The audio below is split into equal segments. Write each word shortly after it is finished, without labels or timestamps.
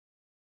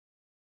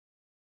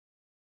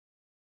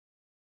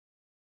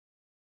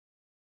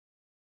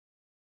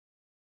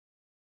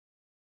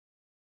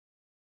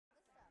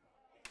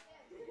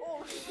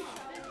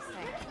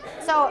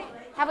So,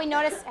 have you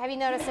noticed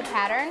a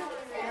pattern?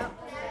 Yep.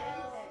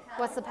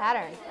 What's the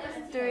pattern?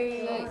 3,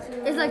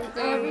 2, it's like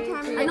every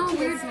time. I know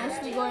weird's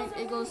mostly going.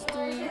 It goes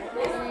 3, 3,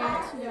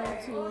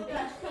 2, 2.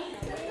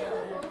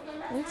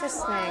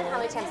 Interesting. How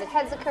many times did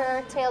heads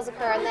occur, tails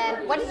occur, and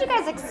then what did you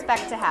guys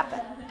expect to happen?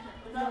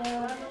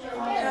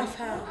 Half.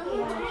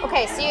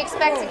 Okay, so you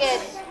expect to get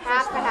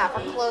half and half,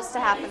 or close to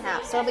half and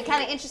half. So it'll be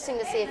kind of interesting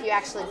to see if you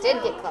actually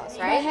did get close,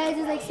 My right? heads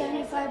is like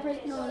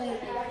 75%, no,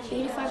 like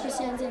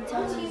 85%, and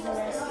tails is the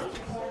rest.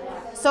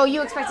 So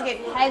you expect to get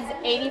heads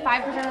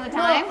 85% of the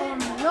time?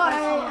 No,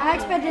 I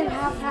expected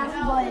half,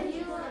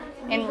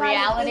 but In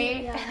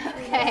reality?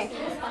 Okay.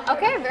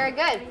 Okay, very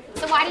good.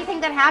 So why do you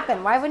think that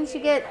happened? Why wouldn't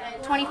you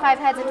get 25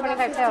 heads and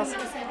 25 tails?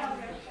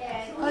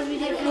 because we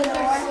didn't put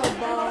our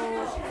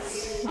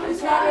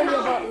It's not really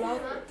about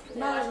luck.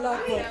 Not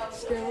luck, but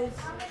skills.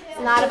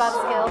 It's not about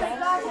skills.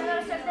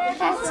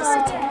 That's just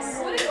a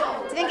test. Do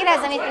you think it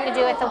has anything to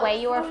do with the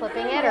way you were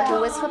flipping it or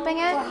who was flipping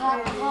it? how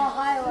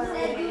high or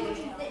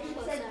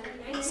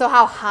So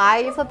how high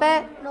you flip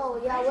it? no,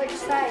 yeah, which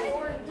side?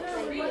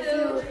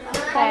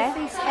 Okay.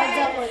 Face heads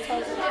up or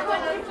tails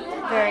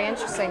up. Very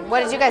interesting.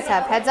 What did you guys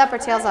have? Heads up or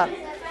tails up?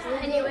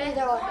 Anyway,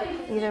 either or.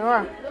 Either or.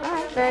 All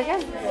right, very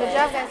good. Good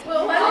job, guys.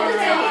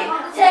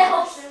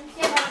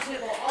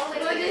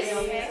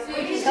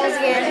 Toes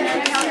again.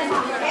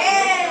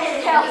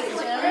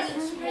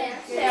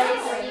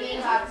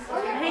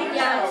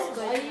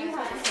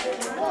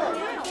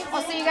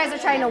 Oh, so you guys are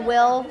trying to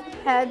will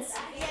heads?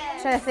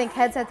 Trying to think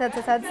heads, heads, heads,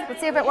 heads. Let's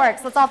see if it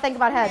works. Let's all think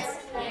about heads.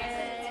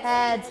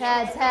 Heads,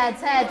 heads,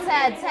 heads, heads,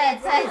 heads,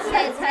 heads, heads,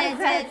 heads, heads,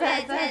 heads,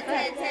 heads,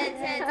 heads, heads,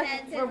 heads,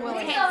 heads. We're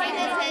willing.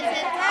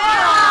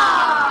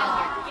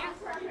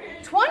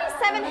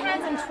 27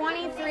 heads and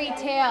 23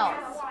 tails.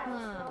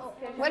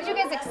 What did you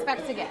guys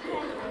expect to get?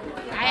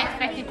 I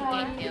expected to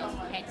get tails.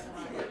 Heads.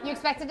 You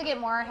expected to get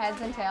more heads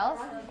than tails?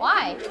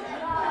 Why?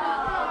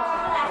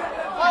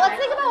 Well, let's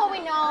think about what we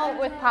know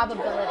with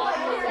probability,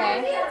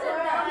 okay?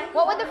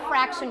 What would the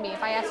fraction be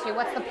if I asked you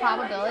what's the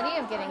probability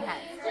of getting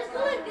heads?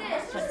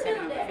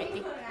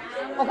 2750.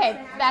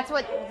 Okay, that's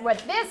what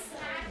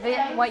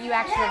you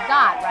actually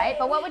got, right?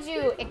 But what would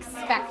you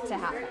expect to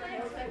happen?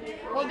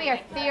 What would be your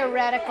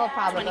theoretical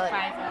probability?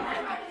 25 over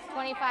 50.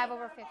 25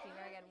 over 50, right?